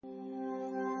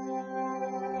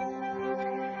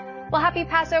Well, happy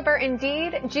Passover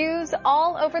indeed. Jews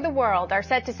all over the world are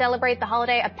set to celebrate the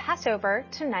holiday of Passover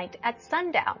tonight at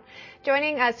sundown.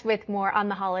 Joining us with more on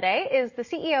the holiday is the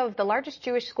CEO of the largest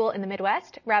Jewish school in the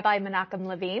Midwest, Rabbi Menachem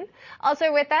Levine.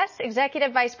 Also with us,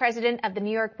 Executive Vice President of the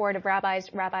New York Board of Rabbis,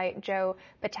 Rabbi Joe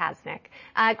Potasnik.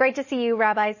 Great to see you,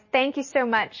 rabbis. Thank you so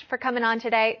much for coming on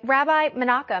today. Rabbi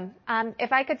Menachem,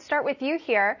 if I could start with you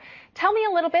here, tell me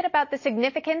a little bit about the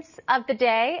significance of the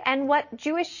day and what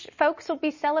Jewish folks will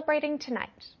be celebrating tonight.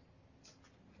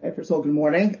 Hey, first of all, good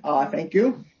morning. Thank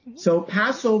you. So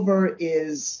Passover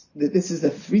this is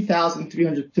the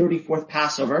 3,334th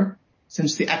Passover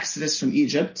since the Exodus from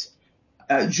Egypt.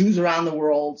 Jews around the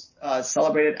world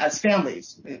celebrate it as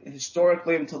families.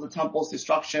 Historically, until the temple's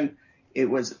destruction, it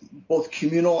was both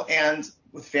communal and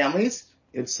with families.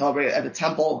 It's celebrated at the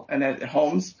temple and at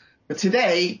homes. But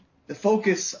today, the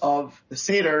focus of the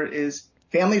Seder is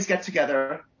families get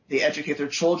together, they educate their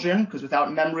children, because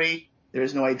without memory, there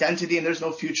is no identity and there's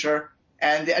no future.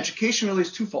 And the education really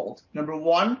is twofold. Number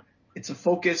one, it's a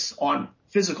focus on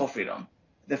physical freedom.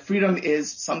 The freedom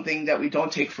is something that we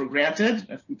don't take for granted.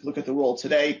 If we look at the world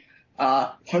today,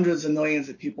 hundreds of millions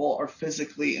of people are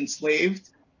physically enslaved.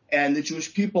 And the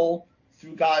Jewish people,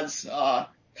 through God's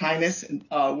kindness,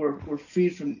 were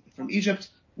freed from Egypt,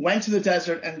 went to the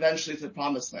desert, and eventually to the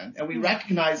Promised Land. And we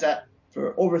recognize that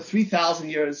for over 3,000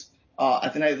 years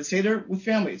at the night of the Seder with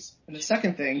families. And the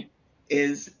second thing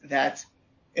is that,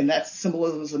 and that's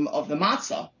symbolism of the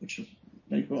matzah, which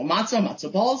many people call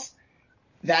matzah balls,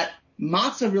 that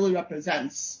matzah really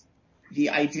represents the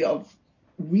idea of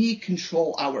we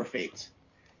control our fate.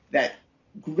 That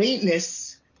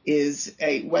greatness is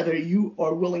whether you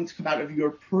are willing to come out of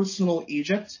your personal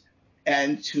Egypt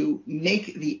and to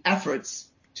make the efforts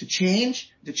to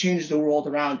change the world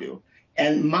around you.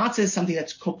 And matzah is something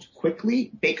that's cooked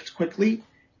quickly, baked quickly,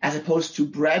 as opposed to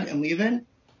bread and leaven.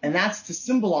 And that's to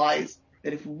symbolize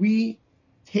that if we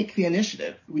take the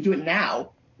initiative, we do it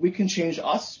now, we can change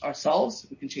ourselves,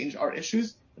 we can change our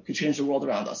issues, we can change the world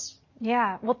around us.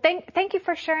 Yeah, well, thank you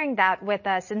for sharing that with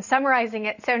us and summarizing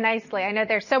it so nicely. I know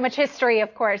there's so much history,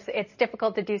 of course, it's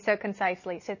difficult to do so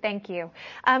concisely, so thank you.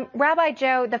 Rabbi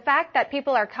Joe, the fact that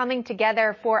people are coming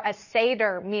together for a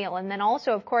Seder meal, and then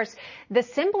also, of course, the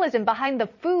symbolism behind the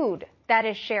food that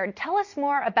is shared. Tell us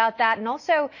more about that, and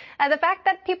also the fact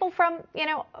that people from,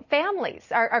 families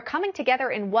are coming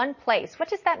together in one place. What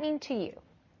does that mean to you?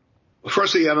 Well,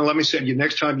 firstly, Anna, let me say to you,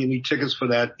 next time you need tickets for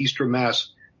that Easter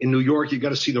Mass in New York, you got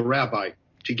to see the rabbi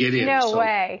to get in. No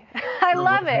way. I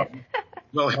love it.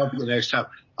 We'll help you next time.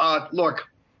 Look,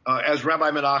 as Rabbi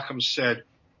Menachem said,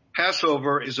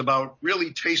 Passover is about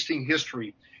really tasting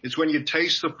history. It's when you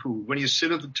taste the food, when you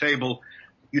sit at the table,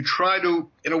 you try to,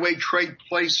 in a way, trade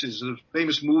places. A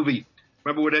famous movie,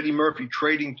 remember with Eddie Murphy,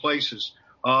 Trading Places.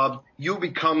 You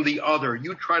become the other.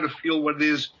 You try to feel what it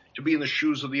is to be in the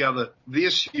shoes of the other.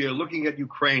 This year, looking at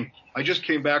Ukraine, I just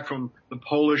came back from the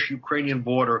Polish-Ukrainian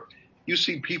border. You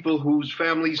see people whose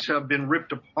families have been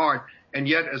ripped apart, and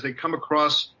yet as they come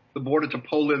across the border to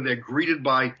Poland, they're greeted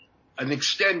by an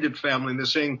extended family, and they're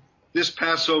saying, this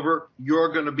Passover,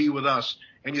 you're going to be with us.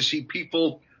 And you see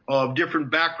people of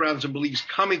different backgrounds and beliefs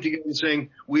coming together and saying,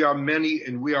 we are many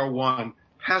and we are one.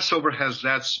 Passover has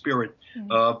that spirit.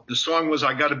 The song was,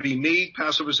 I got to be me.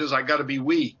 Passover says, I got to be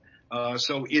we.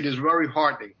 So it is very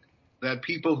heartening that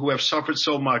people who have suffered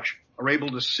so much are able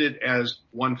to sit as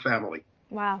one family.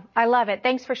 Wow, I love it.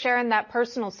 Thanks for sharing that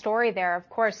personal story there. Of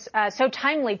course, so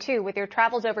timely, too, with your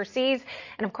travels overseas.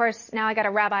 And, of course, now I got a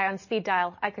rabbi on speed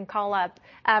dial I can call up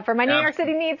for my New York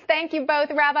City needs. Thank you both,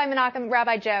 Rabbi Menachem,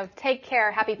 Rabbi Joe. Take care.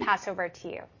 Happy Passover to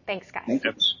you. Thanks, guys.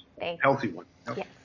 Thanks. Thanks. Healthy one. Yes.